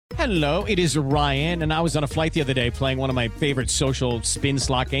Hello, it is Ryan, and I was on a flight the other day playing one of my favorite social spin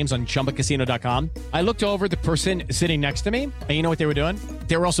slot games on ChumbaCasino.com. I looked over at the person sitting next to me, and you know what they were doing?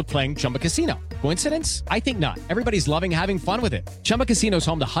 They were also playing Chumba Casino. Coincidence? I think not. Everybody's loving having fun with it. Chumba Casino is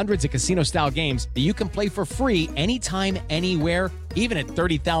home to hundreds of casino-style games that you can play for free anytime, anywhere, even at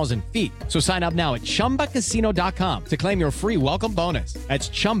 30,000 feet. So sign up now at ChumbaCasino.com to claim your free welcome bonus. That's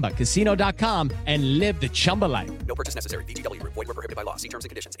ChumbaCasino.com and live the Chumba life. No purchase necessary. VGW. Void where prohibited by law. See terms and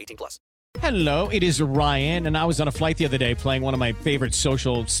conditions. 18+. Hello, it is Ryan, and I was on a flight the other day playing one of my favorite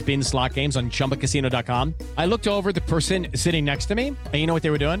social spin slot games on ChumbaCasino.com. I looked over at the person sitting next to me, and you know what they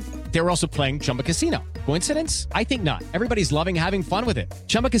were doing? They were also playing Chumba Casino. Coincidence? I think not. Everybody's loving having fun with it.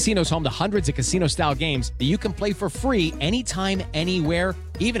 Chumba Casino is home to hundreds of casino-style games that you can play for free anytime, anywhere,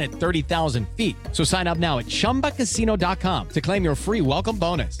 even at 30,000 feet. So sign up now at ChumbaCasino.com to claim your free welcome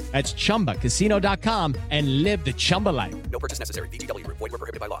bonus. That's ChumbaCasino.com and live the Chumba life. No purchase necessary. VGW. Void where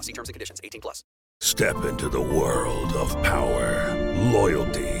prohibited by law. See terms and conditions. 18+. Step into the world of power,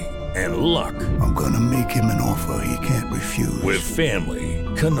 loyalty, and luck. I'm gonna make him an offer he can't refuse. With family,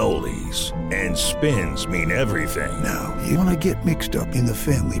 cannolis, and spins mean everything. Now, you wanna get mixed up in the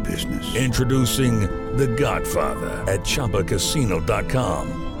family business. Introducing The Godfather at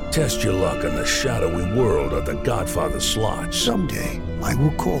ChumbaCasino.com. Test your luck in the shadowy world of The Godfather slot. Someday, I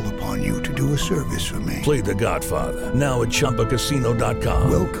will call upon you to do a service for me. Play The Godfather now at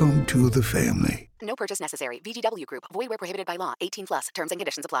ChumbaCasino.com. Welcome to the family. No purchase necessary. VGW Group. Void where prohibited by law. 18+. Terms and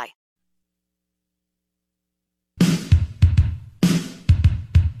conditions apply.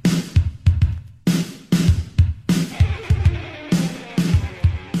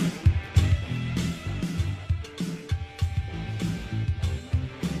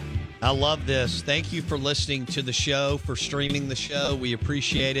 I love this. Thank you for listening to the show, for streaming the show. We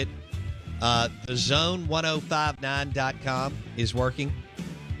appreciate it. The Zone1059.com is working,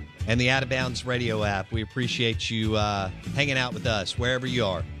 and the Out of Bounds radio app. We appreciate you hanging out with us wherever you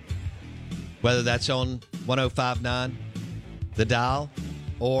are, whether that's on 1059, the dial,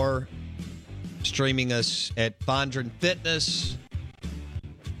 or streaming us at Fondren Fitness,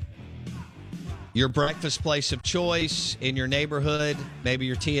 your breakfast place of choice in your neighborhood. Maybe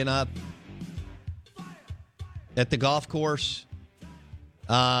you're teeing up at the golf course.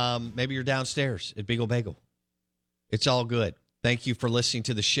 Maybe you're downstairs at Beagle Bagel. It's all good. Thank you for listening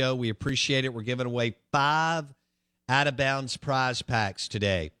to the show. We appreciate it. We're giving away 5 Out of Bounds prize packs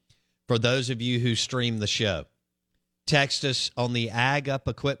today for those of you who stream the show. Text us on the Ag Up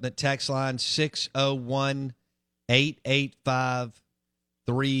Equipment text line,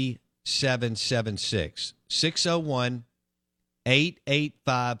 601-885-3776.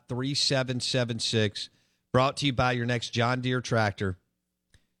 601-885-3776. Brought to you by your next John Deere tractor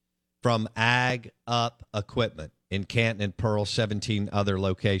from Ag Up Equipment in Canton and Pearl, 17 other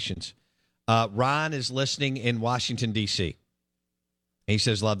locations. Ryan is listening in Washington, D.C. He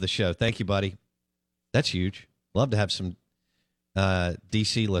says, love the show. Thank you, buddy. That's huge. Love to have some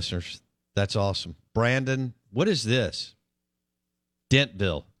D.C. listeners. That's awesome. Brandon, what is this?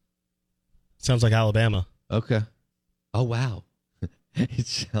 Dentville. Sounds like Alabama. Okay. Oh, wow. It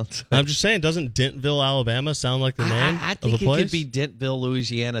sounds like... I'm just saying, doesn't Dentville, Alabama sound like the name I of think a place? it could be Dentville,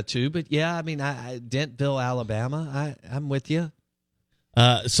 Louisiana, too. But, yeah, I mean, Dentville, Alabama, I'm with you.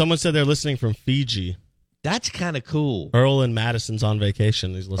 Someone said they're listening from Fiji. That's kind of cool. Earl in Madison's on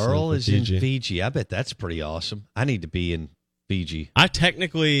vacation. He's listening Earl from is Fiji. in Fiji. I bet that's pretty awesome. I need to be in Fiji. I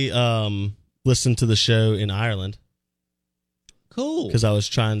technically listened to the show in Ireland. Cool. Because I was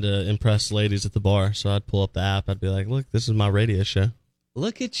trying to impress ladies at the bar. So I'd pull up the app. I'd be like, look, this is my radio show.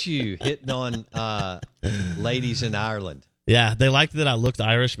 Look at you hitting on ladies in Ireland. Yeah, they liked that I looked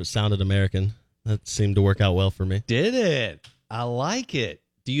Irish but sounded American. That seemed to work out well for me. Did it? I like it.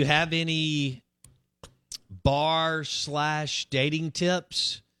 Do you have any bar/dating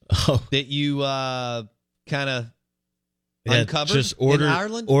tips that you kind of uncovered just order, in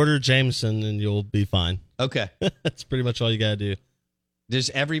Ireland? Order Jameson and you'll be fine. Okay. That's pretty much all you got to do. Does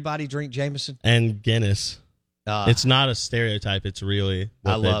everybody drink Jameson? And Guinness. It's not a stereotype. It's really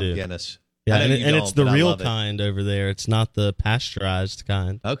what I love they do. Guinness. Yeah, and it's the real kind over there. It's not the pasteurized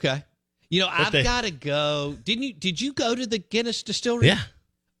kind. Okay. You know, I've got to go. Did you go to the Guinness distillery?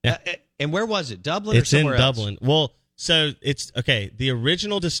 Yeah. And where was it? Dublin or it's somewhere in else? Dublin. Well, so it's okay. The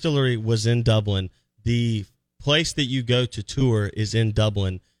original distillery was in Dublin. The place that you go to tour is in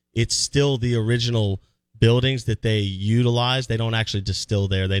Dublin. It's still the original buildings that they utilize. They don't actually distill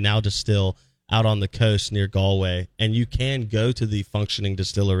there. They now distill out on the coast near Galway. And you can go to the functioning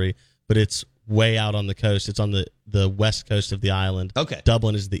distillery, but it's way out on the coast. It's on the west coast of the island. Okay.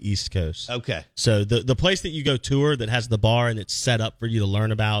 Dublin is the east coast. Okay. So the place that you go tour that has the bar and it's set up for you to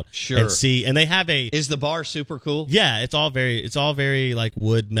learn about and see, and they have Is the bar super cool? Yeah, it's all very like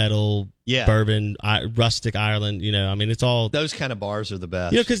wood, metal, bourbon, rustic Ireland. I mean, it's all those kind of bars are the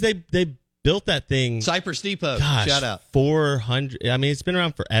best. Because they built that thing. Cypress Depot. Gosh, shout out. 400. I mean, it's been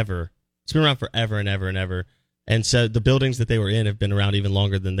around forever. It's been around forever and ever and ever. And so the buildings that they were in have been around even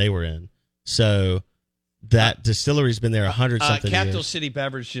longer than they were in. So that distillery's been there 100-something years. Capital City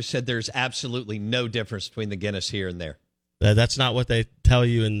Beverage just said there's absolutely no difference between the Guinness here and there. That's not what they tell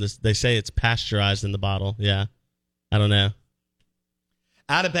you. They say it's pasteurized in the bottle. Yeah. I don't know.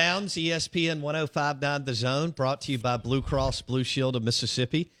 Out of Bounds, ESPN 105.9 The Zone, brought to you by Blue Cross Blue Shield of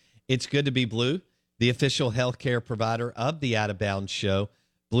Mississippi. It's good to be blue, the official healthcare provider of the Out of Bounds show.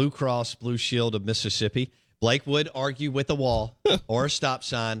 Blue Cross Blue Shield of Mississippi. Blake would argue with a wall or a stop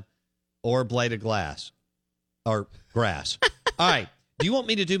sign or a blade of glass or grass. All right. Do you want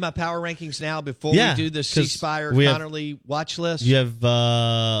me to do my power rankings now before we do the C Spire Connerly watch list? You have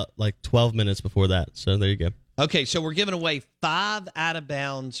like 12 minutes before that. So there you go. Okay. So we're giving away 5 Out of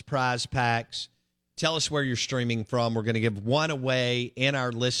Bounds prize packs. Tell us where you're streaming from. We're going to give one away in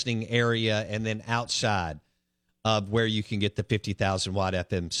our listening area and then outside of where you can get the 50,000 watt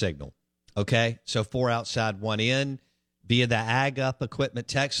FM signal. Okay, so 4 outside, 1 in via the Ag Up Equipment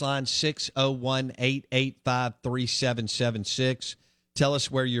text line, 601-885-3776. Tell us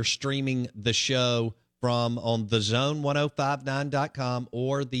where you're streaming the show from on thezone1059.com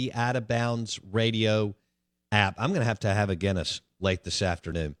or the Out of Bounds radio app. I'm going to have a Guinness late this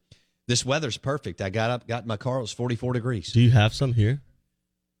afternoon. This weather's perfect. I got up, got in my car. It was 44 degrees. Do you have some here?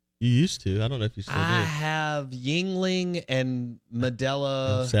 You used to. I don't know if you still do. I have Yingling and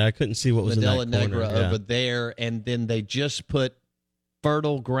Modelo. I couldn't see what was Modelo in that corner. Negra over there, and then they just put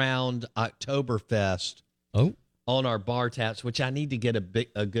Fertile Ground Oktoberfest on our bar taps, which I need to get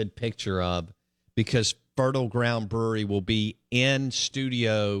a good picture of because Fertile Ground Brewery will be in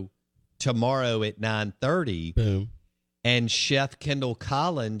studio tomorrow at 9:30. Boom. And Chef Kendall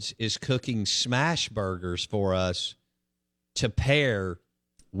Collins is cooking smash burgers for us to pair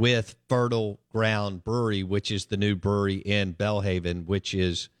with Fertile Ground Brewery, which is the new brewery in Belhaven, which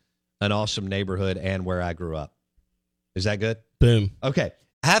is an awesome neighborhood and where I grew up. Is that good? Boom. Okay.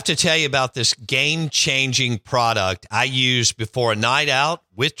 I have to tell you about this game-changing product I use before a night out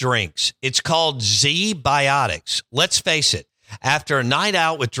with drinks. It's called Z-Biotics. Let's face it, after a night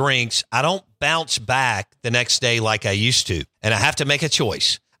out with drinks, I don't bounce back the next day like I used to, and I have to make a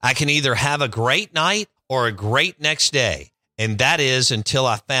choice. I can either have a great night or a great next day. And that is until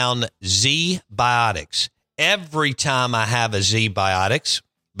I found Z-Biotics. Every time I have a Z-Biotics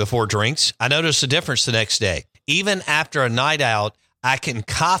before drinks, I notice a difference the next day. Even after a night out, I can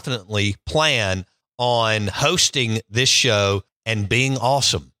confidently plan on hosting this show and being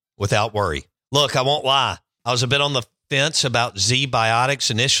awesome without worry. Look, I won't lie. I was a bit on the fence about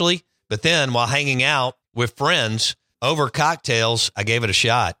Z-Biotics initially, but then while hanging out with friends over cocktails, I gave it a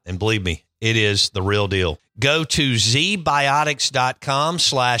shot. And believe me, it is the real deal. Go to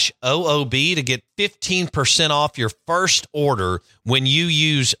zbiotics.com/OOB to get 15% off your first order when you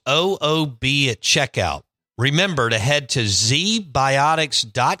use OOB at checkout. Remember to head to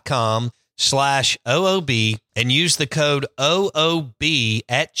zbiotics.com/OOB and use the code OOB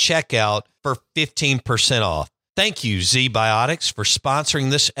at checkout for 15% off. Thank you, Z-Biotics, for sponsoring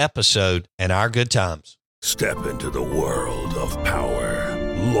this episode and our good times. Step into the world of power,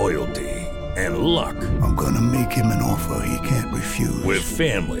 loyalty, and luck. I'm going to make him an offer he can't refuse. With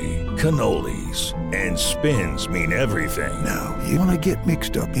family, cannolis, and spins mean everything. Now, you want to get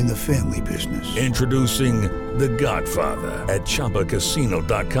mixed up in the family business. Introducing The Godfather at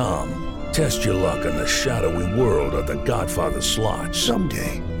ChumbaCasino.com. Test your luck in the shadowy world of The Godfather slot.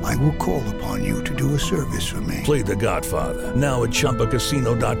 Someday, I will call upon you to do a service for me. Play The Godfather now at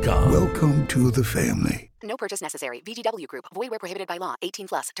ChumbaCasino.com. Welcome to the family. No purchase necessary. VGW Group. Void where prohibited by law. 18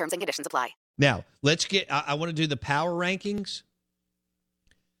 plus. Terms and conditions apply. Now, let's get... I want to do the power rankings.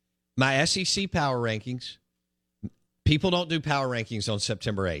 My SEC power rankings. People don't do power rankings on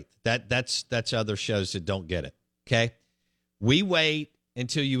September 8th. That's other shows that don't get it. Okay? We wait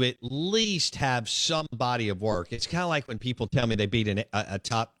until you at least have some body of work. It's kind of like when people tell me they beat a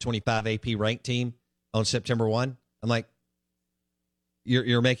top 25 AP ranked team on September 1. I'm like,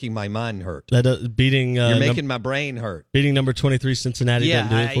 you're making my mind hurt. Beating you're making my brain hurt. Beating number 23 Cincinnati. Yeah, didn't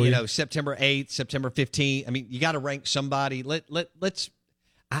do it for you. September 8th, September 15th. I mean, you got to rank somebody. Let's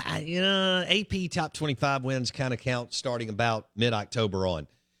AP top 25 wins kind of count starting about mid-October on.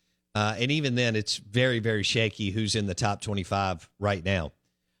 And even then, it's very, very shaky who's in the top 25 right now.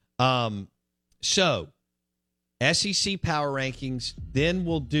 So, SEC Power Rankings, then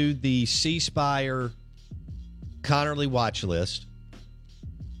we'll do the C Spire Connerly watch list,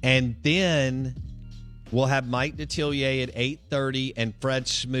 and then we'll have Mike Detillier at 8:30 and Fred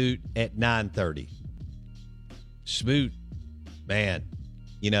Smoot at 9:30. Smoot, man,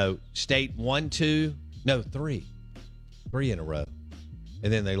 State 3 in a row,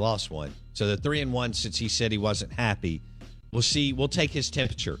 and then they lost one. So the 3-1 since he said he wasn't happy. We'll see. We'll take his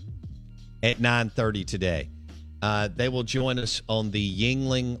temperature at 9:30 today. They will join us on the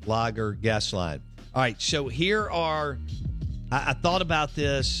Yingling Lager guest line. All right, so here are I thought about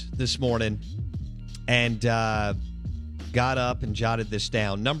this morning and got up and jotted this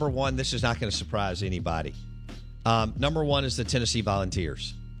down. Number one, this is not going to surprise anybody. Number one is the Tennessee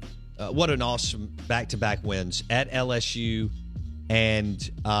Volunteers. What an awesome back-to-back wins at LSU and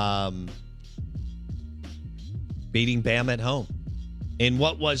beating Bama at home in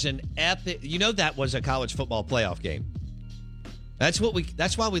what was an epic. That was a college football playoff game. That's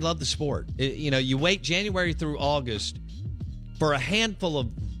why we love the sport. You wait January through August for a handful of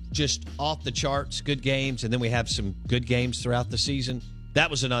just off the charts good games, and then we have some good games throughout the season.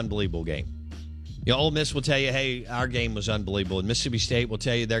 That was an unbelievable game. Ole Miss will tell you, hey, our game was unbelievable, and Mississippi State will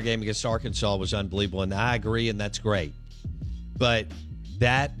tell you their game against Arkansas was unbelievable, and I agree, and that's great. But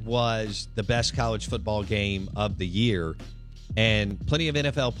that was the best college football game of the year, and plenty of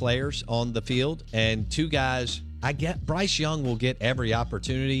NFL players on the field, and two guys. Bryce Young will get every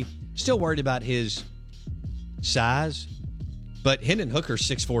opportunity. Still worried about his size, but Hendon Hooker's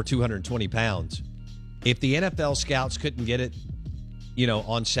 6'4", 220 pounds. If the NFL scouts couldn't get it,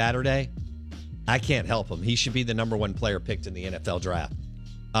 on Saturday, I can't help him. He should be the number one player picked in the NFL draft.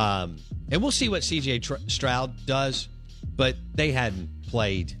 And we'll see what C.J. Stroud does, but they hadn't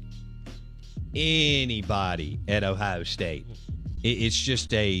played anybody at Ohio State. It's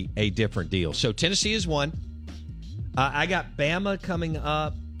just a different deal. So Tennessee is one. I got Bama coming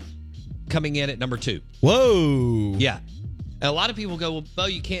in at number 2. Whoa. Yeah. And a lot of people go, well, Bo,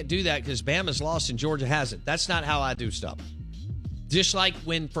 you can't do that because Bama's lost and Georgia hasn't. That's not how I do stuff. Just like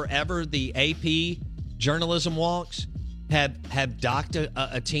when forever the AP journalism walks have docked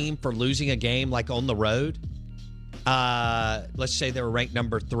a team for losing a game like on the road. Let's say they were ranked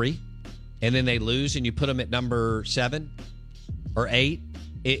number 3, and then they lose and you put them at number 7 or 8.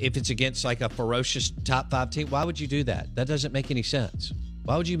 If it's against like a ferocious top 5 team, why would you do that? That doesn't make any sense.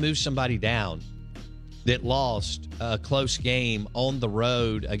 Why would you move somebody down that lost a close game on the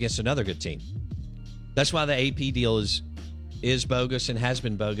road against another good team? That's why the AP deal is bogus and has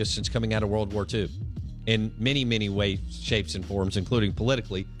been bogus since coming out of World War II in many, many ways, shapes, and forms, including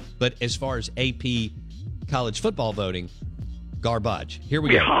politically. But as far as AP college football voting, garbage. Here we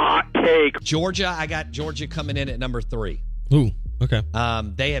go. Hot take. Georgia, I got Georgia coming in at number 3. Ooh. Okay.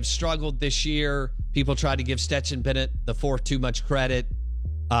 They have struggled this year. People try to give Stetson Bennett the 4th too much credit.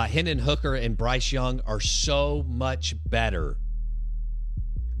 Hendon Hooker and Bryce Young are so much better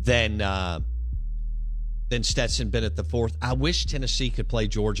than Stetson Bennett the 4th. I wish Tennessee could play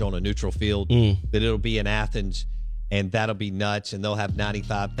Georgia on a neutral field, but it'll be in Athens, and that'll be nuts, and they'll have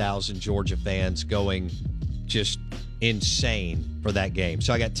 95,000 Georgia fans going just insane for that game.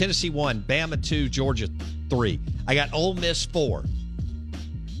 So I got Tennessee 1, Bama 2, Georgia 3. I got Ole Miss 4.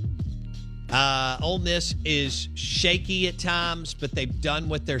 Ole Miss is shaky at times, but they've done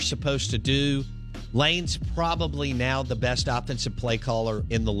what they're supposed to do. Lane's probably now the best offensive play caller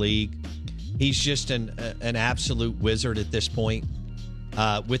in the league. He's just an absolute wizard at this point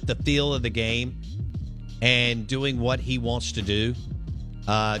with the feel of the game and doing what he wants to do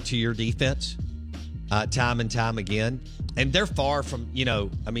to your defense time and time again. And they're far from,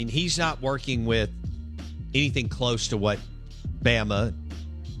 he's not working with anything close to what Bama,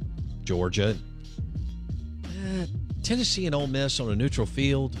 Georgia, Tennessee, and Ole Miss on a neutral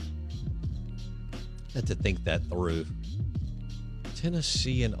field. I have to think that through.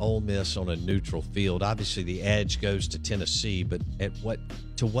 Tennessee and Ole Miss on a neutral field. Obviously, the edge goes to Tennessee, but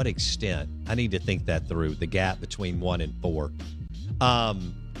to what extent? I need to think that through, the gap between 1 and 4.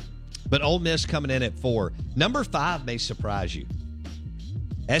 But Ole Miss coming in at 4. Number 5 may surprise you.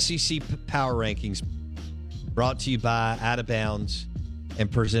 SEC Power Rankings brought to you by Out of Bounds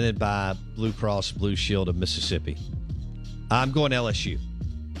and presented by Blue Cross Blue Shield of Mississippi. I'm going LSU.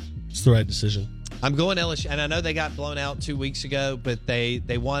 It's the right decision. I'm going LSU, and I know they got blown out 2 weeks ago, but they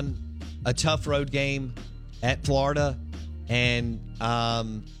won a tough road game at Florida, and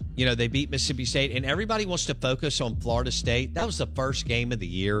they beat Mississippi State, and everybody wants to focus on Florida State. That was the first game of the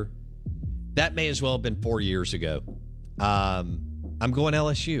year. That may as well have been 4 years ago. I'm going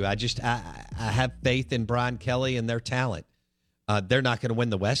LSU. I have faith in Brian Kelly and their talent. They're not going to win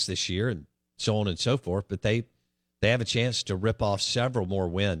the West this year, and so on and so forth. But they have a chance to rip off several more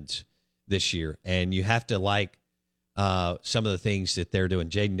wins this year, and you have to like some of the things that they're doing.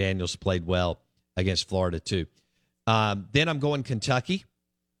 Jaden Daniels played well against Florida too. Then I'm going Kentucky.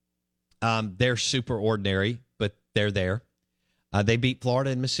 They're super ordinary, but they're there. They beat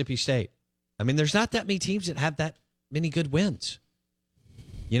Florida and Mississippi State. I mean, there's not that many teams that have that many good wins.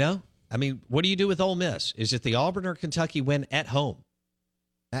 You know? I mean, what do you do with Ole Miss? Is it the Auburn or Kentucky win at home?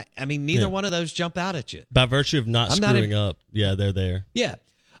 I mean, neither one of those jump out at you. By virtue of not screwing up, yeah, they're there. Yeah.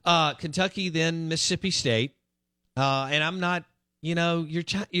 Kentucky, then Mississippi State. And I'm not, you're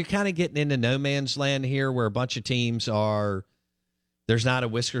kind of getting into no man's land here where a bunch of teams there's not a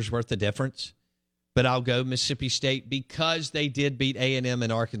whisker's worth of difference. But I'll go Mississippi State because they did beat A&M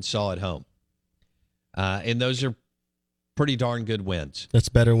and Arkansas at home. And those are pretty darn good wins. That's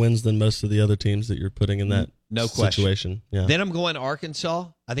better wins than most of the other teams that you're putting in that situation. Yeah. Then I'm going Arkansas.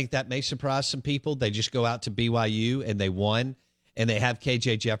 I think that may surprise some people. They just go out to BYU and they won, and they have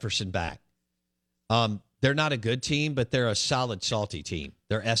KJ Jefferson back. They're not a good team, but they're a solid, salty team.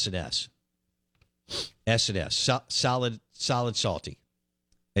 They're S&S. S&S. Solid, salty.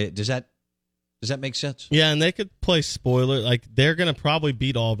 Does that make sense? Yeah, and they could play spoiler. Like, they're going to probably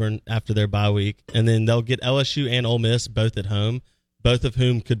beat Auburn after their bye week, and then they'll get LSU and Ole Miss both at home, both of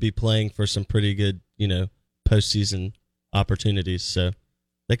whom could be playing for some pretty good, postseason opportunities. So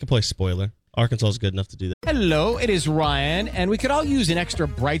they could play spoiler. Arkansas is good enough to do that. Hello, it is Ryan, and we could all use an extra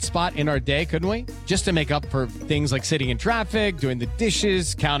bright spot in our day, couldn't we? Just to make up for things like sitting in traffic, doing the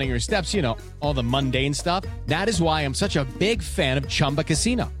dishes, counting your steps, all the mundane stuff. That is why I'm such a big fan of Chumba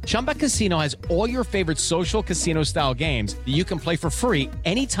Casino. Chumba Casino has all your favorite social casino-style games that you can play for free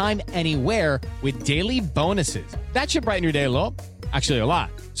anytime, anywhere with daily bonuses. That should brighten your day a little. Actually, a lot.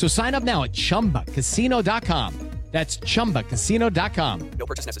 So sign up now at ChumbaCasino.com. That's ChumbaCasino.com. No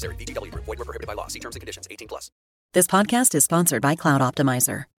purchase necessary. VGW Group. Void where prohibited by law. See terms and conditions. 18+. This podcast is sponsored by Cloud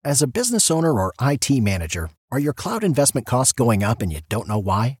Optimizer. As a business owner or IT manager, are your cloud investment costs going up and you don't know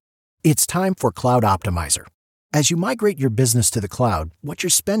why? It's time for Cloud Optimizer. As you migrate your business to the cloud, what you're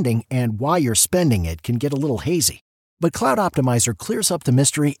spending and why you're spending it can get a little hazy. But Cloud Optimizer clears up the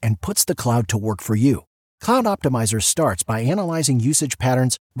mystery and puts the cloud to work for you. Cloud Optimizer starts by analyzing usage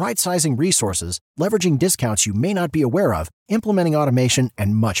patterns, right-sizing resources, leveraging discounts you may not be aware of, implementing automation,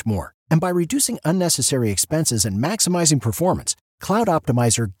 and much more. And by reducing unnecessary expenses and maximizing performance, Cloud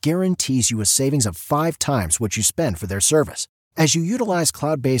Optimizer guarantees you a savings of 5 times what you spend for their service. As you utilize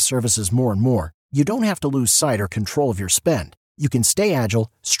cloud-based services more and more, you don't have to lose sight or control of your spend. You can stay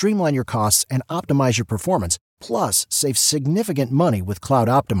agile, streamline your costs, and optimize your performance, plus save significant money with Cloud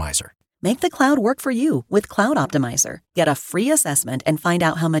Optimizer. Make the cloud work for you with Cloud Optimizer. Get a free assessment and find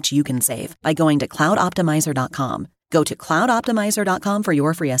out how much you can save by going to cloudoptimizer.com. Go to cloudoptimizer.com for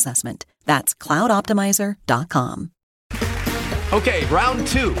your free assessment. That's cloudoptimizer.com. Okay, round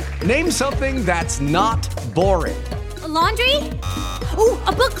 2. Name something that's not boring. A laundry? Ooh,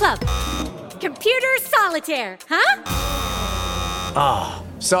 a book club. Computer solitaire, huh? Ah,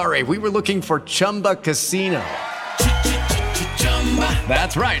 sorry, we were looking for Chumba Casino.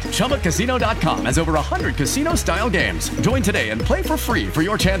 That's right. ChumbaCasino.com has over 100 casino-style games. Join today and play for free for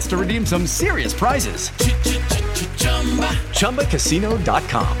your chance to redeem some serious prizes.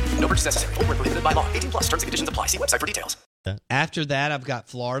 ChumbaCasino.com. No purchase necessary. Void where prohibited by law. 18+. Terms and conditions apply. See website for details. After that, I've got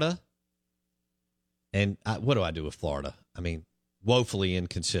Florida. And what do I do with Florida? I mean, woefully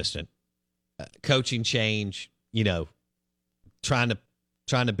inconsistent. Coaching change, trying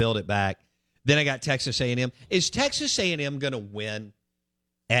to build it back. Then I got Texas A&M. Is Texas A&M going to win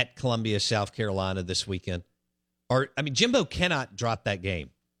at Columbia, South Carolina this weekend? Jimbo cannot drop that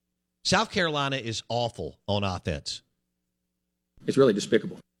game. South Carolina is awful on offense. It's really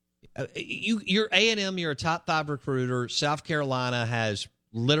despicable. You're A&M. You're a top 5 recruiter. South Carolina has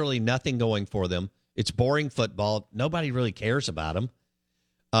literally nothing going for them. It's boring football. Nobody really cares about them.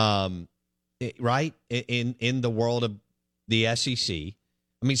 Right? In the world of the SEC.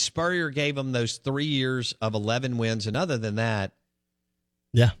 Spurrier gave them those 3 years of 11 wins, and other than that,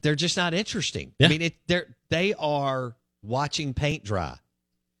 they're just not interesting. Yeah. They are watching paint dry.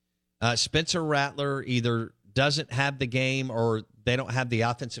 Spencer Rattler either doesn't have the game or they don't have the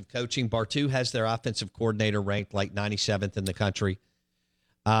offensive coaching. Bartu has their offensive coordinator ranked like 97th in the country.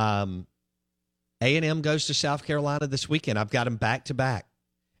 A&M goes to South Carolina this weekend. I've got them back-to-back.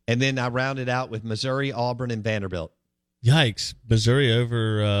 And then I rounded out with Missouri, Auburn, and Vanderbilt. Yikes. Missouri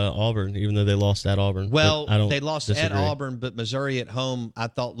over Auburn, even though they lost at Auburn. Well, they lost at Auburn, but Missouri at home I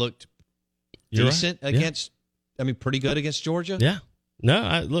thought looked decent against, pretty good against Georgia. Yeah.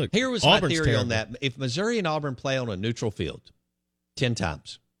 No, look. Here was Auburn's my theory terrible on that. If Missouri and Auburn play on a neutral field 10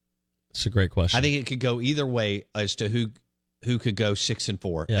 times, It's a great question. I think it could go either way as to who could go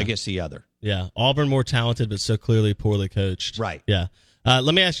 6-4 against the other. Yeah, Auburn more talented, but so clearly poorly coached. Right. Yeah.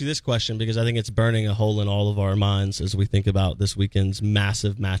 Let me ask you this question, because I think it's burning a hole in all of our minds as we think about this weekend's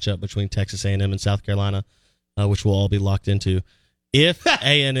massive matchup between Texas A&M and South Carolina, which we'll all be locked into. If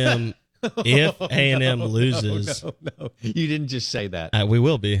A&M loses, no, you didn't just say that. we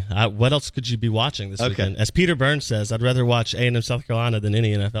will be. What else could you be watching this weekend? As Peter Burns says, I'd rather watch A&M South Carolina than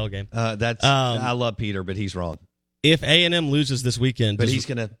any NFL game. I love Peter, but he's wrong. If A&M loses this weekend,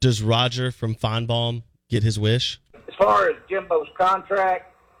 does Roger from Feinbaum get his wish? As far as Jimbo's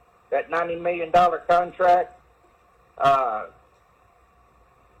contract, that $90 million contract, a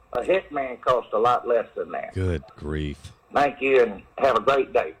hitman costs a lot less than that. Good grief. Thank you, and have a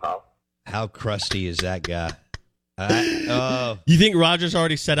great day, Paul. How crusty is that guy? You think Roger's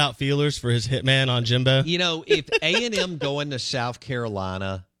already set out feelers for his hitman on Jimbo? You know, if A&M going to South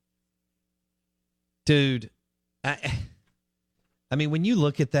Carolina, dude, I mean, when you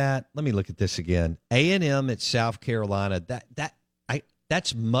look at that, let me look at this again. A&M at South Carolina,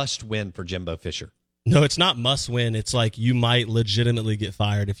 that's must win for Jimbo Fisher. No, it's not must win. It's like you might legitimately get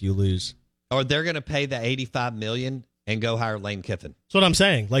fired if you lose. Or they're going to pay the $85 million and go hire Lane Kiffin. That's what I'm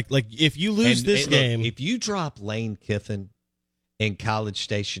saying. Like if you lose this game, if you drop Lane Kiffin in College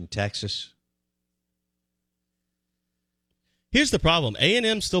Station, Texas. Here's the problem.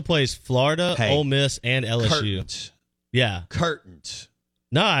 A&M still plays Florida, Ole Miss, and LSU. Curtains. Yeah. Curtains.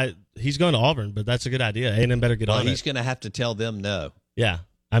 No, he's going to Auburn, but that's a good idea. A&M better get on it. He's going to have to tell them no. Yeah.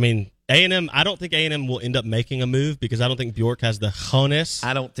 I mean, A&M, I don't think A&M will end up making a move because I don't think Bjork has the cojones.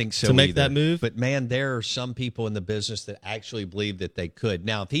 I don't think so to make either. that move. But, man, there are some people in the business that actually believe that they could.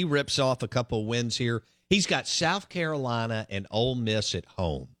 Now, if he rips off a couple wins here, he's got South Carolina and Ole Miss at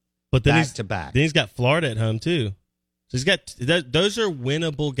home. But then back to back. Then he's got Florida at home, too. So he's got those are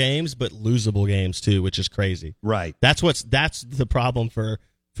winnable games, but losable games too, which is crazy. Right. That's the problem for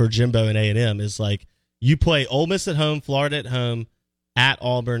Jimbo and A&M is like you play Ole Miss at home, Florida at home, at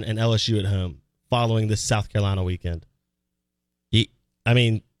Auburn, and LSU at home following this South Carolina weekend. I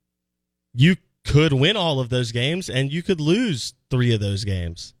mean, you could win all of those games, and you could lose 3 of those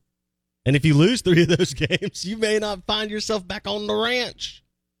games. And if you lose 3 of those games, you may not find yourself back on the ranch.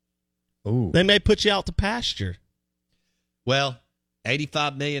 Ooh. They may put you out to pasture. Well,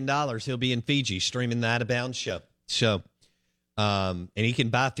 $85 million, he'll be in Fiji streaming the Out of Bounds show. So, and he can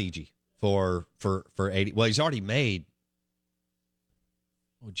buy Fiji for 80. Well, he's already made,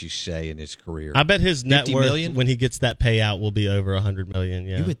 what would you say, in his career? I bet his net worth million? when he gets that payout will be over $100 million.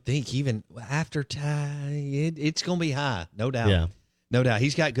 Yeah, you would think even after time, it's going to be high, no doubt. Yeah, no doubt.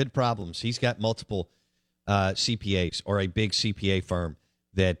 He's got good problems. He's got multiple CPAs or a big CPA firm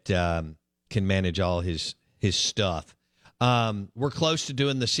that can manage all his stuff. We're close to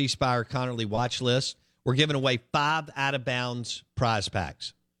doing the C Spire Connerly watch list. We're giving away 5 Out of Bounds prize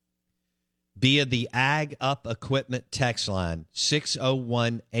packs via the Ag Up Equipment text line,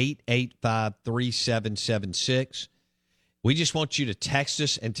 601-885-3776. We just want you to text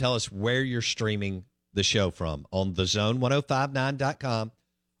us and tell us where you're streaming the show from on thezone1059.com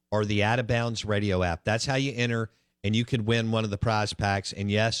or the Out of Bounds radio app. That's how you enter, and you could win one of the prize packs.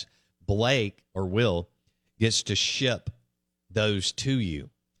 And yes, Blake or Will gets to ship those to you.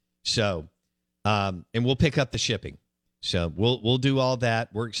 So, and we'll pick up the shipping. So we'll do all that.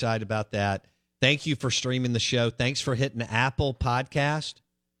 We're excited about that. Thank you for streaming the show. Thanks for hitting Apple Podcast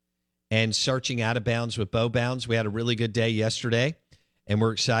and searching Out of Bounds with Bo Bounds. We had a really good day yesterday, and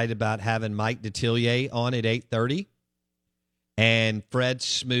we're excited about having Mike Detillier on at 8:30 and Fred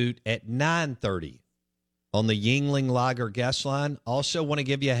Smoot at 9:30 on the Yingling Lager guest line. Also want to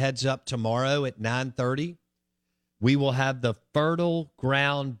give you a heads up tomorrow at 9:30. We will have the Fertile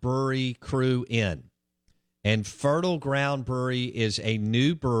Ground Brewery crew in. And Fertile Ground Brewery is a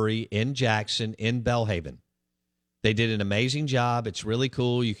new brewery in Jackson, in Belhaven. They did an amazing job. It's really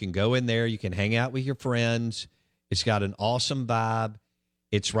cool. You can go in there. You can hang out with your friends. It's got an awesome vibe.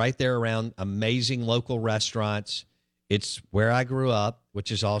 It's right there around amazing local restaurants. It's where I grew up,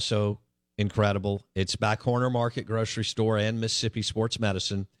 which is also incredible. It's by Corner Market Grocery Store and Mississippi Sports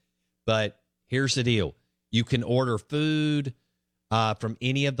Medicine. But here's the deal. You can order food from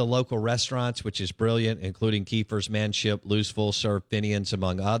any of the local restaurants, which is brilliant, including Kiefer's, Manship, Lou's Full Serve, Finian's,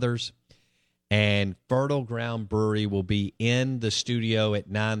 among others. And Fertile Ground Brewery will be in the studio at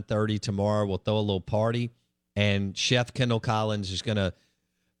 9:30 tomorrow. We'll throw a little party. And Chef Kendall Collins is going to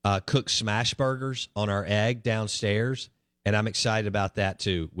cook smash burgers on our egg downstairs. And I'm excited about that,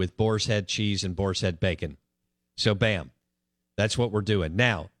 too, with boar's head cheese and boar's head bacon. So, bam, that's what we're doing.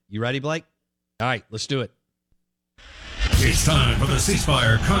 Now, you ready, Blake? All right, let's do it. It's time for the C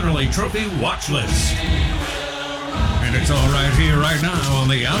Spire Connerly Trophy Watch List. And it's all right here, right now on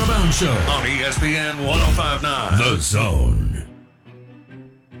the Out of Bounds Show on ESPN 105.9 The Zone.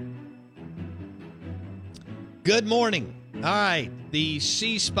 Good morning. All right, the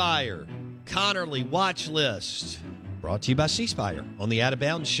C Spire Connerly Watch List brought to you by C Spire on the Out of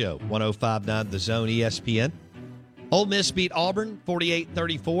Bounds Show, 105.9 The Zone, ESPN. Ole Miss beat Auburn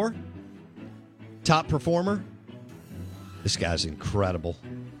 48-34. Top performer. This guy's incredible.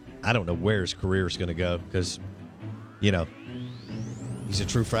 I don't know where his career is going to go because, you know, he's a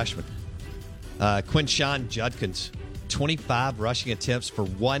true freshman. Quinshon Judkins, 25 rushing attempts for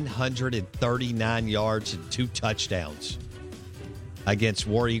 139 yards and 2 touchdowns against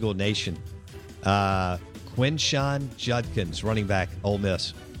War Eagle Nation. Quinshon Judkins, running back, Ole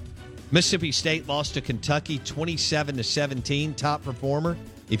Miss. Mississippi State lost to Kentucky 27-17. Top performer,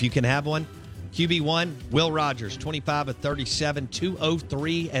 if you can have one. QB1, Will Rogers, 25 of 37,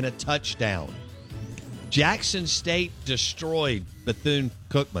 203, and a touchdown. Jackson State destroyed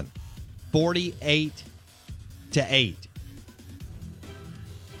Bethune-Cookman, 48-8.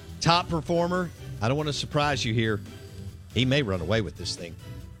 Top performer, I don't want to surprise you here. He may run away with this thing.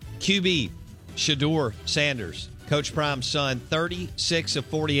 QB, Shedeur Sanders, Coach Prime's son, 36 of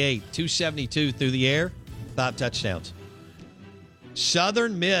 48, 272 through the air, 5 touchdowns.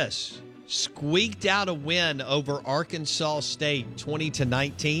 Southern Miss squeaked out a win over Arkansas State,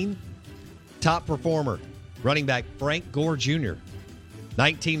 20-19. Top performer, running back Frank Gore Jr.,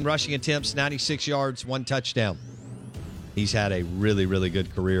 19 rushing attempts, 96 yards, 1 touchdown. He's had a really, really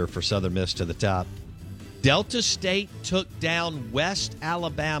good career for Southern Miss to the top. Delta State took down West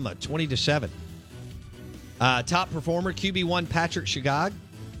Alabama, 20-7. Top performer, QB1 Patrick Shagag,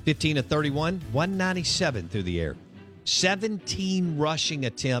 15 of 31, 197 through the air. 17 rushing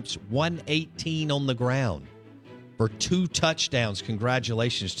attempts, 118 on the ground for 2 touchdowns.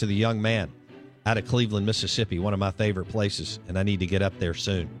 Congratulations to the young man out of Cleveland, Mississippi, one of my favorite places, and I need to get up there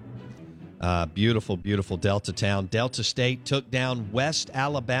soon. Beautiful, beautiful Delta town. Delta State took down West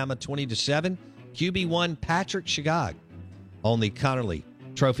Alabama 20-7. QB1 Patrick Shagag on the Connerly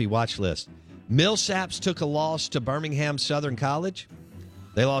Trophy Watch List. Millsaps took a loss to Birmingham Southern College.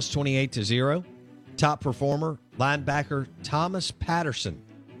 They lost 28-0. Top performer, linebacker Thomas Patterson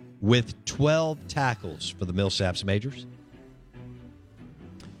with 12 tackles for the Millsaps Majors.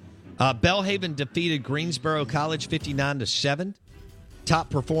 Belhaven defeated Greensboro College 59-7.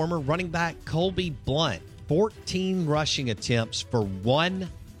 Top performer, running back Colby Blunt, 14 rushing attempts for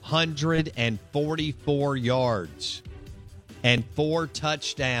 144 yards and 4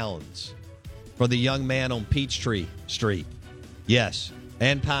 touchdowns for the young man on Peachtree Street. Yes,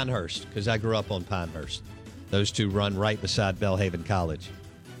 and Pinehurst, because I grew up on Pinehurst. Those two run right beside Belhaven College.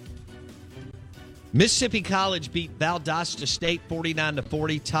 Mississippi College beat Valdosta State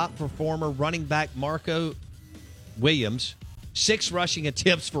 49-40. Top performer, running back Marco Williams, 6 rushing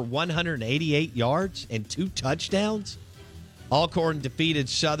attempts for 188 yards and 2 touchdowns. Alcorn defeated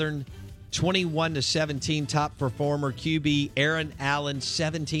Southern 21-17. Top performer, QB Aaron Allen,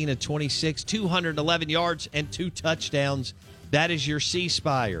 17 of 26, 211 yards and 2 touchdowns. That is your C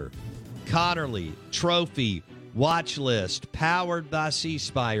Spire Connerly Trophy Watch List, powered by C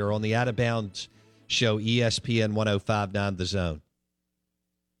Spire on the Out of Bounds Show, ESPN 105.9 The Zone.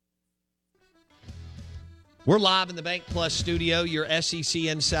 We're live in the Bank Plus studio. Your SEC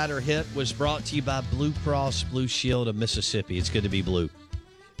Insider Hit was brought to you by Blue Cross Blue Shield of Mississippi. It's good to be blue.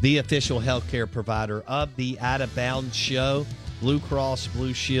 The official healthcare provider of the Out of Bounds Show, Blue Cross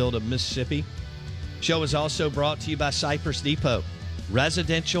Blue Shield of Mississippi. Show is also brought to you by Cypress Depot,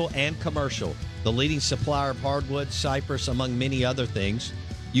 residential and commercial, the leading supplier of hardwood, cypress, among many other things.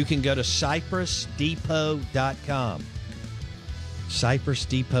 You can go to cypressdepot.com.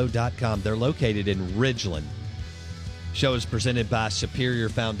 cypressdepot.com. They're located in Ridgeland. Show is presented by Superior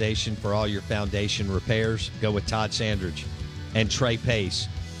Foundation for all your foundation repairs. Go with Todd Sandridge and Trey Pace.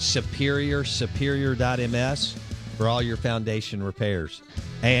 Superior.ms for all your foundation repairs.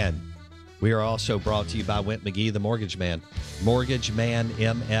 And we are also brought to you by Went McGee, the Mortgage Man.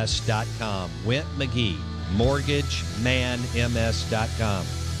 MortgageManMS.com. Went McGee, MortgageManMS.com.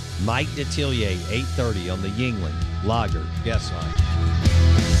 Mike Detillier, 8:30 on the Yingling Lager Guest Line.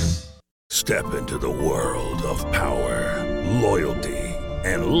 Step into the world of power, loyalty,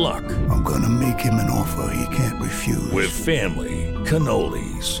 and luck. I'm going to make him an offer he can't refuse. With family,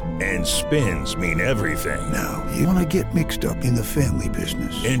 cannolis, and spins mean everything. Now, you want to get mixed up in the family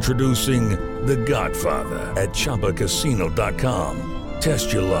business. Introducing The Godfather at ChumbaCasino.com.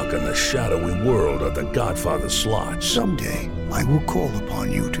 Test your luck in the shadowy world of The Godfather slot. Someday, I will call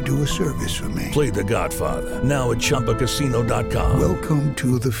upon you to do a service for me. Play The Godfather now at ChumbaCasino.com. Welcome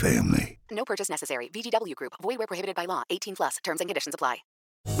to the family. No purchase necessary. VGW Group. Void where prohibited by law. 18+. Terms and conditions apply.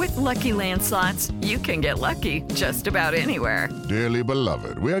 With Lucky Land Slots, you can get lucky just about anywhere. Dearly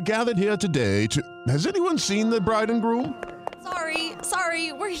beloved, we are gathered here today to... Has anyone seen the bride and groom?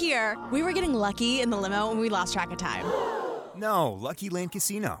 Sorry, we're here. We were getting lucky in the limo and we lost track of time. No, Lucky Land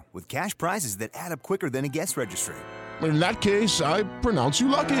Casino. With cash prizes that add up quicker than a guest registry. In that case, I pronounce you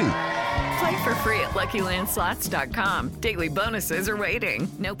lucky. Play for free at LuckyLandSlots.com. Daily bonuses are waiting.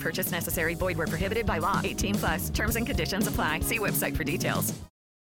 No purchase necessary. Void where prohibited by law. 18+. Terms and conditions apply. See website for details.